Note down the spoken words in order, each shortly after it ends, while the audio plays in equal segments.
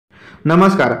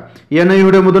नमस्कार. या नवीन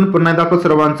व्हिडिओमधून पुन्हा एकदा आपलं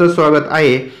सर्वांचं स्वागत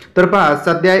आहे. तर पहा,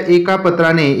 सध्या एका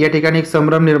पत्राने या ठिकाणी एक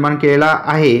संभ्रम निर्माण केलेला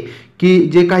आहे की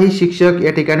जे काही शिक्षक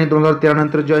या ठिकाणी 2013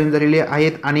 नंतर जॉईन झालेले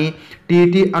आहेत आणि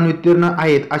टीईटी अनुत्तीर्ण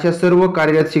आहेत अशा सर्व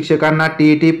कार्यरत शिक्षकांना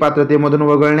टीईटी पात्रतेमधून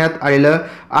वगळण्यात आलेलं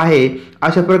आहे.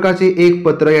 अशा प्रकारचे एक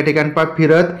पत्र या ठिकाणी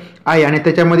फिरत आहे आणि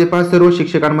त्याच्यामध्ये सर्व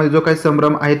शिक्षकांमध्ये जो काही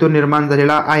संभ्रम आहे तो निर्माण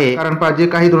झालेला आहे. कारण जे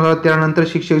काही 2013 नंतर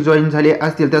शिक्षक जॉईन झाले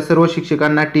असतील त्या सर्व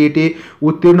शिक्षकांना टीईटी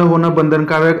उत्तीर्ण होणं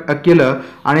बंधनकारक केलं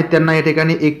आणि त्यांना या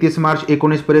ठिकाणी 31 मार्च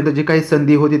 19 पर्यंत जी काही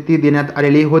संधी होती ती देण्यात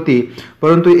आलेली होती.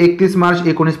 परंतु 31 मार्च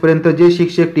 19 पर्यंत जे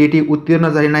शिक्षक टीईटी उत्तीर्ण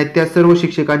झाले नाहीत त्या सर्व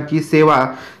शिक्षकांची सेवा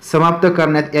समाप्त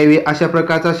करण्यात यावी अशा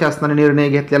प्रकारचा शासनाने निर्णय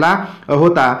घेतलेला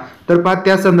होता. तर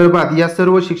त्या संदर्भात या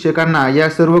सर्व शिक्षकांना या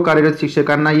सर्व कार्यरत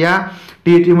शिक्षकांना या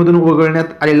टीईटी मधून वगळण्यात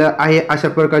आलेलं आहे. अशा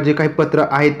प्रकारचे जे काही पत्र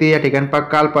आहे ते या ठिकाणी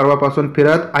काल परवापासून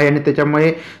फिरत आहे आणि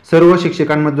त्याच्यामुळे सर्व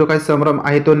शिक्षकांमध्ये जो काही संभ्रम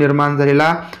आहे तो निर्माण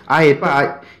झालेला आहे.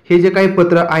 हे जे काही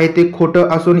पत्र आहे ते खोटं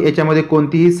असून याच्यामध्ये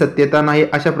कोणतीही सत्यता नाही.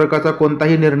 अशा प्रकारचा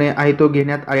कोणताही निर्णय आहे तो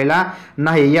घेण्यात आलेला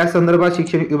नाही. या संदर्भात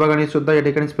शिक्षण विभागाने सुद्धा या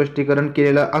ठिकाणी स्पष्टीकरण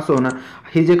केलेलं असून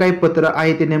हे जे काही पत्र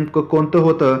आहे ते नेमकं कोणतं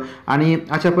होतं आणि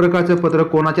अशा प्रकारचं पत्र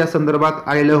कोणाच्या संदर्भात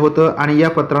आलेलं होतं आणि या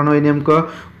पत्रामुळे नेमकं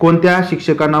कोणत्या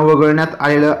शिक्षकांना वगळण्यात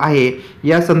आलेलं आहे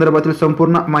या संदर्भातील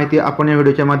संपूर्ण माहिती आपण या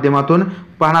व्हिडिओच्या माध्यमातून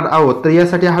पाहणार आहोत. तर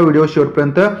यासाठी हा व्हिडिओ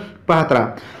शेवटपर्यंत पाहत राहा.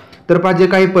 तर जे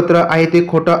काही पत्र आहे ते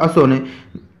खोटं असून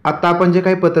आता आपण जे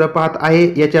काही पत्र पाहत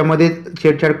आहे याच्यामध्ये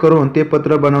छेडछाड करून ते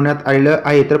पत्र बनवण्यात आलेलं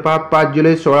आहे. तर 5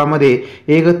 जुलै 16 मध्ये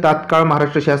एक तात्काळ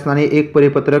महाराष्ट्र शासनाने एक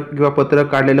परिपत्रक किंवा पत्र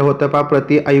काढलेलं होतं.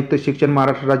 प्रति आयुक्त शिक्षण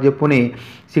महाराष्ट्र राज्य पुणे,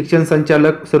 शिक्षण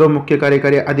संचालक, सर्व मुख्य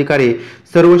कार्यकारी अधिकारी,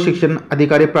 सर्व शिक्षण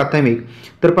अधिकारी प्राथमिक.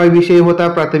 तर विषय होता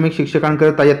प्राथमिक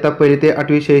शिक्षकांकरिता इयत्ता 1 ते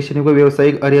 8वी शैक्षणिक व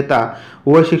व्यावसायिक अर्हता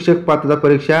व शिक्षक पात्रता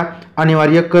परीक्षा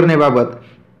अनिवार्य करण्याबाबत.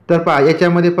 तर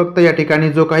याच्यामध्ये फक्त या ठिकाणी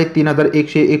जो काही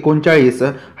 3139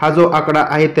 हा जो आकडा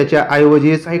आहे त्याच्या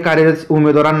ऐवजी काही कार्यरत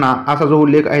उमेदवारांना असा जो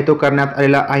उल्लेख आहे तो करण्यात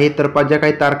आलेला आहे. तर ज्या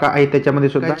काही तारखा आहेत त्याच्यामध्ये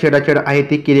सुद्धा छेडाछेड आहे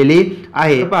ती केलेली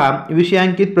आहे.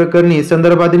 विषयांकित प्रकरणी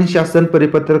संदर्भाधीन शासन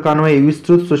परिपत्रकान्वये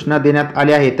विस्तृत सूचना देण्यात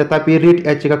आल्या आहेत. तथापि रीट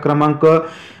याचिका क्रमांक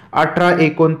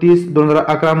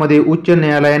 18/29/2011 मध्ये उच्च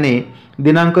न्यायालयाने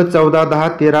दिनांक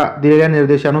 14/10/13 दिलेल्या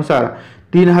निर्देशानुसार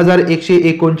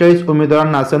 3139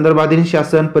 उमेदवारांना संदर्भाधीन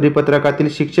शासन परिपत्रकातील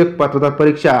शिक्षक पात्रता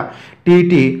परीक्षा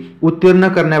टीईटी उत्तीर्ण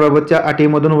करण्याबाबतच्या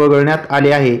अटीमधून वगळण्यात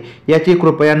आले आहे. याची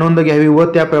कृपया नोंद घ्यावी व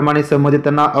त्याप्रमाणे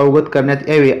संबंधितांना अवगत करण्यात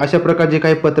यावे. अशा प्रकारचे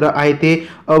काही पत्र आहे ते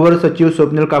अवर सचिव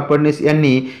स्वप्नील कापडणीस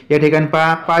यांनी या ठिकाणी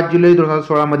 5 जुलै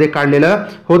 2016 मध्ये काढलेलं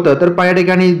होतं. तर या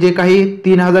ठिकाणी जे काही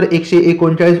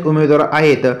 3139 उमेदवार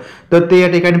आहेत तर ते या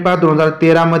ठिकाणी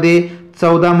 2013 मध्ये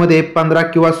 14 मध्ये 15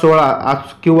 किंवा 16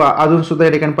 किंवा अजून सुद्धा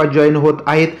या ठिकाणी जॉईन होत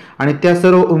आहेत आणि त्या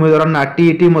सर्व उमेदवारांना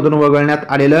टीईटी मधून वगळण्यात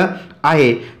आलेलं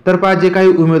आहे. तर जे काही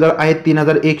उमेदवार आहेत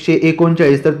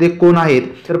 3139 तर ते कोण आहेत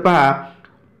तर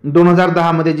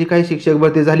 2010 मध्ये जी काही शिक्षक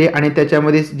भरती झाली आणि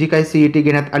त्याच्यामध्ये जी काही सीईटी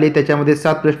घेण्यात आली त्याच्यामध्ये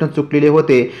 7 प्रश्न चुकलेले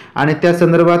होते आणि त्या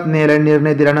संदर्भात न्यायालयाने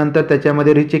निर्णय दिल्यानंतर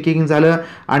त्याच्यामध्ये रिचेकिंग झालं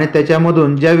आणि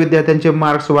त्याच्यामधून ज्या विद्यार्थ्यांचे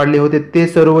मार्क्स वाढले होते ते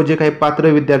सर्व जे काही पात्र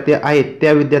विद्यार्थी आहेत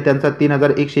त्या विद्यार्थ्यांचा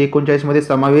 3139 मध्ये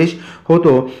समावेश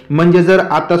होतो. म्हणजे जर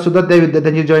आता सुद्धा त्या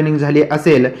विद्यार्थ्यांची जॉईनिंग झाली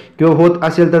असेल किंवा होत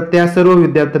असेल तर त्या सर्व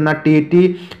विद्यार्थ्यांना टीईटी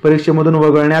परीक्षेमधून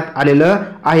वगळण्यात आलेलं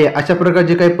आहे. अशा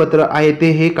प्रकारचे काही पत्र आहे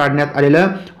ते हे काढण्यात आलेलं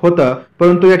होतं.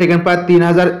 परंतु या ठिकाणी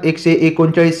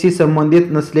 3139 शी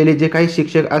संबंधित नसलेले जे काही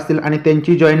शिक्षक असतील आणि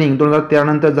त्यांची जॉईनिंग 2013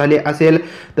 नंतर झाली असेल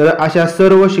तर अशा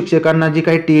सर्व शिक्षकांना जी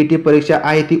काही टीईटी परीक्षा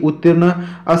आहे ती उत्तीर्ण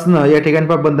असणं या ठिकाणी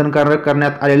बंधनकारक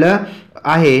करण्यात आलेलं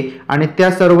आहे आणि त्या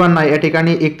सर्वांना या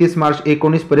ठिकाणी 31 मार्च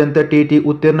 19 पर्यंत टीईटी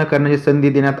उत्तीर्ण करण्याची संधी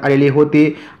देण्यात आलेली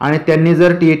होती आणि त्यांनी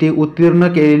जर टीईटी उत्तीर्ण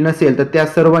केलेली नसेल तर त्या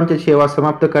सर्वांची सेवा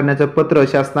समाप्त करण्याचं पत्र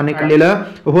शासनाने काढलेलं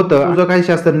होतं. जो काही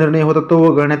शासन निर्णय होता तो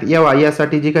वगळण्यात यावा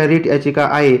यासाठी जी काही रीट याचिका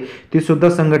आहे ती सुद्धा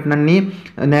संघटनांनी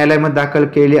न्यायालयामध्ये दाखल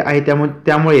केली आहे.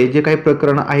 त्यामुळे जे काही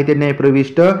प्रकरण आहे ते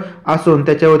न्यायप्रविष्ट असून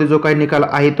त्याच्यावरती जो काही निकाल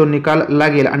आहे तो निकाल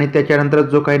लागेल आणि त्याच्यानंतर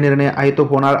जो काही निर्णय आहे तो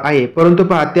होणार आहे. परंतु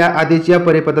त्या आधीच्या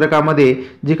परिपत्रकामध्ये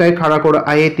जी काही खाडाखोड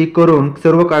आहे ती करून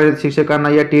सर्व कार्यरत शिक्षकांना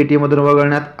या टीईटी मधून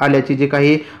वगळण्यात आल्याची जी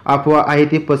काही अफवा आहे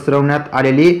ती पसरवण्यात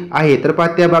आलेली आहे. तर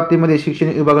त्या बाबतीमध्ये शिक्षण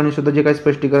विभागाने सुद्धा जे काही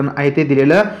स्पष्टीकरण आहे ते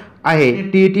दिलेलं आहे.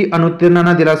 टीईटी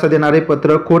अनुत्तीर्णांना दिलासा देणारे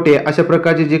पत्र खोटे अशा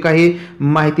प्रकारची जी काही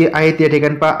माहिती आहे त्या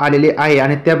ठिकाणी आलेली आहे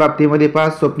आणि त्या बाबतीमध्ये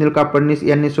स्वप्नील कापडणीस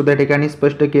यांनी सुद्धा ठिकाणी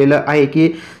स्पष्ट केलं आहे की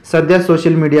सध्या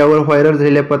सोशल मीडियावर व्हायरल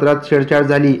झालेल्या पत्रात छेडछाड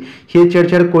झाली. ही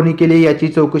छेडछाड कोणी केली याची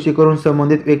चौकशी करून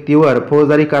संबंधित व्यक्तीवर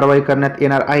फौजदारी कारवाई करण्यात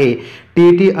येणार आहे.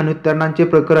 टीईटी अनुत्तरणांचे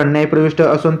प्रकरण न्यायप्रविष्ट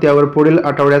असून त्यावर पुढील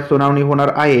आठवड्यात सुनावणी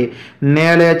होणार आहे।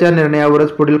 न्यायालयाच्या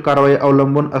निर्णयावरच पुढील कारवाई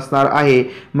अवलंबून असणार आहे।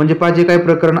 म्हणजे जे काही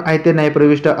प्रकरण आहे ते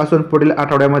न्यायप्रविष्ट असून पुढील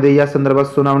आठवड्यामध्ये या संदर्भात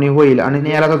सुनावणी होईल आणि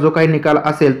न्यायालयाचा जो काही निकाल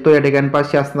असेल तो या ठिकाणी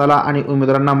शासनाला आणि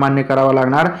उमेदवारांना मान्य करावा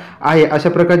लागणार आहे। अशा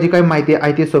प्रकारची काही माहिती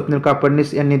आहे ती स्वप्नील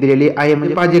कापडणीस यांनी दिलेली आहे।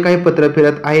 म्हणजे जे काही पत्र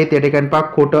फिरत आहे त्या ठिकाणी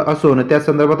खोटं असून त्या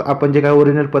संदर्भात आपण जे काही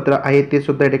ओरिजिनल पत्र आहे ते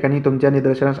सुद्धा या ठिकाणी तुमच्या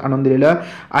निदर्शनास आणून दिलेलं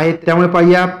आहे। त्यामुळे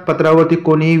या पत्रावरती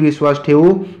कोणीही विश्वास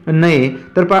ठेवू नये।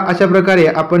 तर अशा प्रकारे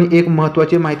आपण एक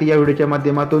महत्त्वाची माहिती या व्हिडिओच्या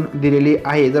माध्यमातून दिलेली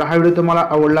आहे। जर हा व्हिडिओ तुम्हाला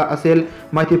आवडला असेल,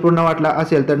 माहितीपूर्ण वाटला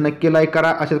असेल तर नक्की लाईक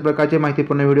करा। अशाच प्रकारचे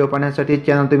माहितीपूर्ण व्हिडिओ पाहण्यासाठी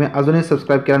चॅनल तुम्ही अजूनही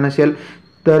सबस्क्राईब केला नसेल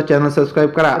तर चॅनल सबस्क्राईब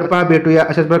करा। भेटूया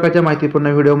अशाच प्रकारच्या माहितीपूर्ण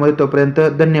व्हिडिओमध्ये, तोपर्यंत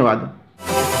धन्यवाद।